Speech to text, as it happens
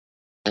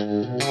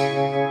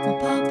My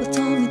papa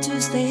told me to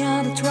stay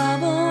out of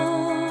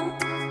trouble.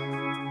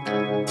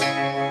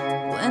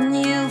 When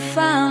you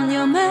found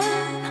your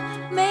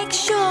man, make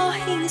sure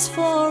he's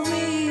for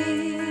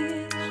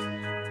real.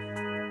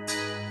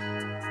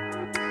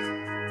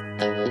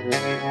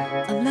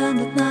 I learned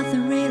that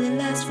nothing really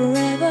lasts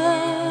forever.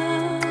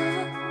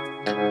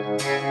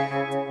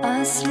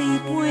 I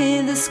sleep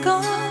with the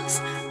scars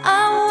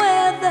I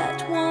wear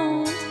that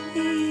won't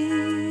heal.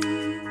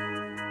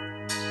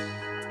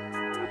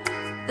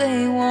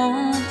 They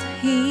won't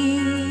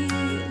heal.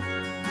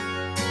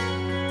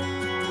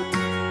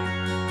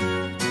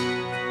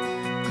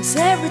 'Cause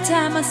every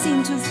time I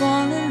seem to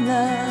fall in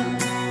love,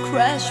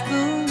 crash,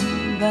 boom,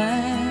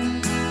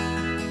 bang,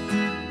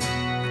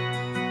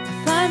 I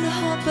find a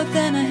hope but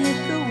then I hit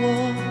the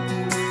wall.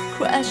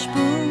 Crash,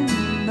 boom,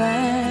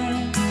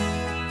 bang.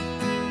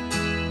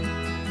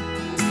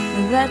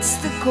 That's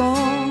the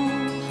goal,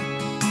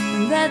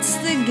 that's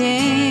the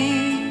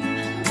game,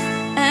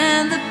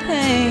 and the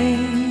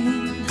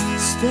pain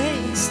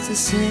stays the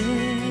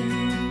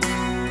same.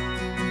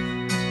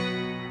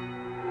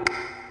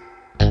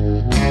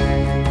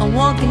 I'm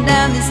walking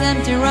down this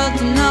empty road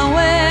to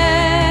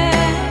nowhere.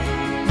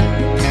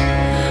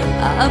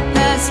 I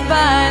pass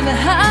by the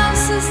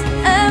houses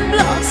and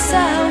blocks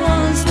I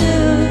once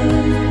knew.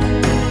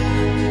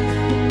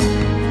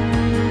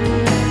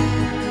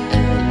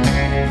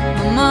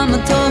 Mama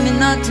told me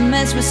not to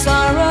mess with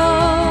sorrow,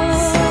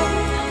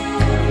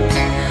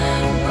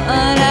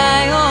 but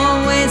I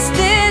always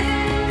did,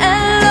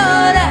 and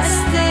Lord, I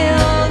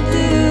still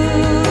do.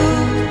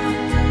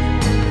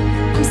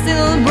 I'm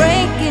still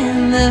breaking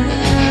the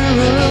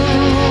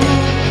rules.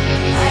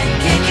 I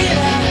kick it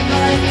up,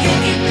 I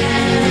kick it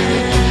down.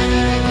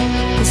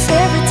 'Cause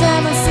every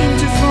time I seem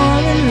to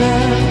fall in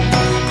love,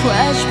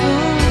 crash,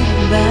 boom,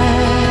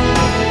 bang,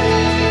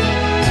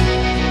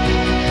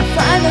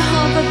 find a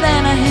hope but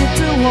then I hit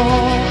the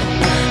wall.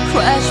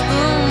 Crash,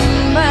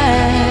 boom,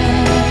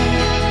 bang.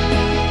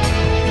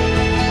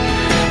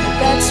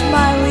 That's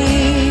my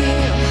real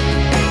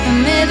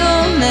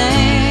middle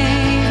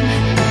name.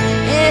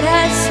 It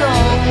has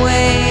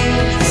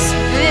always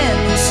been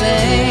the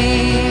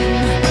same.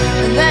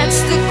 That's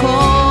the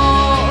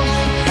call,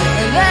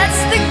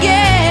 that's the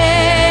game.